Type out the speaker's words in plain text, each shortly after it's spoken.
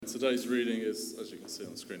Today's reading is, as you can see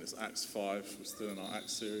on the screen, it's Acts 5. We're still in our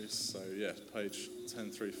Acts series. So, page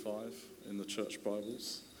 1035 in the church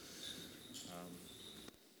Bibles.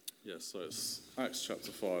 So it's Acts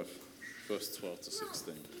chapter 5, verse 12 to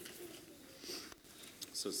 16. It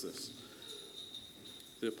says this: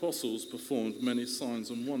 The apostles performed many signs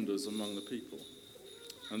and wonders among the people,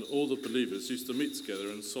 and all the believers used to meet together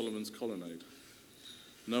in Solomon's colonnade.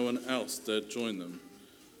 No one else dared join them,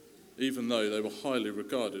 even though they were highly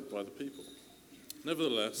regarded by the people.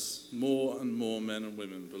 Nevertheless, more and more men and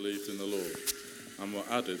women believed in the Lord and were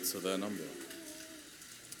added to their number.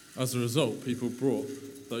 As a result, people brought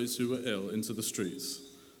those who were ill into the streets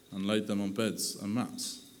and laid them on beds and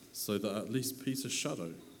mats, so that at least Peter's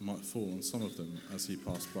shadow might fall on some of them as he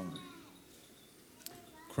passed by.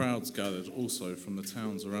 Crowds gathered also from the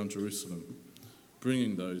towns around Jerusalem,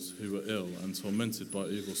 bringing those who were ill and tormented by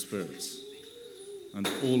evil spirits, and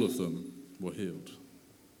all of them were healed.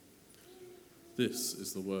 This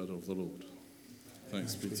is the word of the Lord.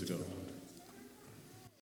 Thanks be to God.